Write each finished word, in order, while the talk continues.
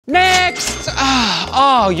Next!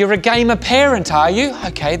 Oh, you're a gamer parent, are you?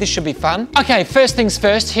 Okay, this should be fun. Okay, first things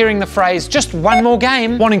first, hearing the phrase, just one more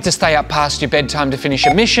game, wanting to stay up past your bedtime to finish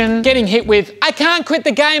a mission, getting hit with, I can't quit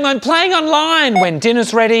the game, I'm playing online when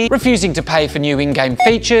dinner's ready, refusing to pay for new in-game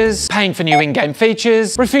features, paying for new in-game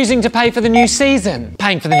features, refusing to pay for the new season,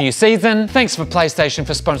 paying for the new season, thanks for PlayStation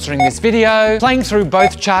for sponsoring this video, playing through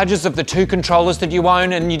both chargers of the 2 controllers that you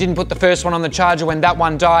own and you didn't put the first one on the charger when that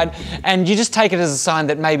one died, and you just take it as a sign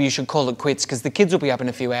that maybe you should call it quits because the kids will be up in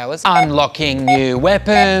a few hours. Unlocking new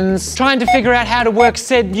weapons, trying to figure out how to work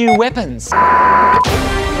said new weapons.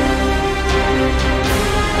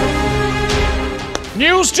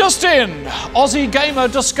 News just in. Aussie gamer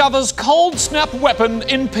discovers cold snap weapon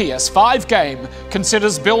in PS5 game.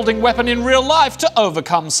 Considers building weapon in real life to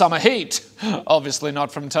overcome summer heat. Obviously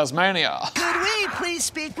not from Tasmania. Could we please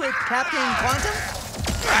speak with Captain Quantum?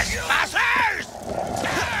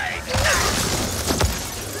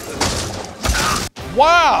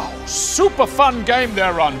 Wow, super fun game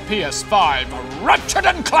there on PS5. Ratchet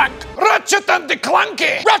and Clank! Ratchet and the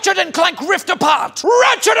Clanky! Ratchet and Clank Rift Apart!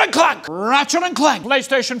 Ratchet and Clank! Ratchet and Clank!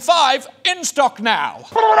 PlayStation 5 in stock now.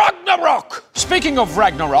 Ragnarok! Speaking of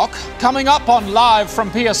Ragnarok, coming up on Live from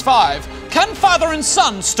PS5, can father and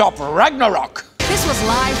son stop Ragnarok? This was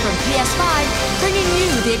Live from PS5, bringing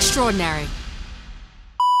you the extraordinary.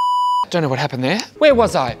 Don't know what happened there. Where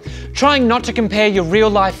was I? Trying not to compare your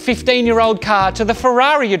real-life 15-year-old car to the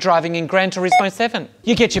Ferrari you're driving in Gran Turismo 7.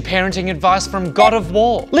 You get your parenting advice from God of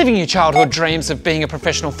War. Living your childhood dreams of being a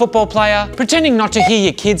professional football player. Pretending not to hear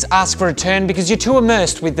your kids ask for a turn because you're too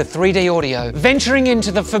immersed with the 3D audio. Venturing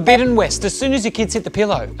into the Forbidden West as soon as your kids hit the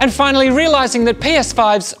pillow. And finally realising that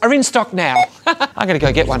PS5s are in stock now. I'm gonna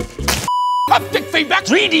go get one. Haptic feedback,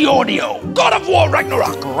 3D audio, God of War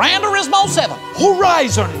Ragnarok, Gran Turismo 7,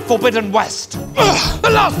 Horizon Forbidden West, The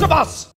Last of Us.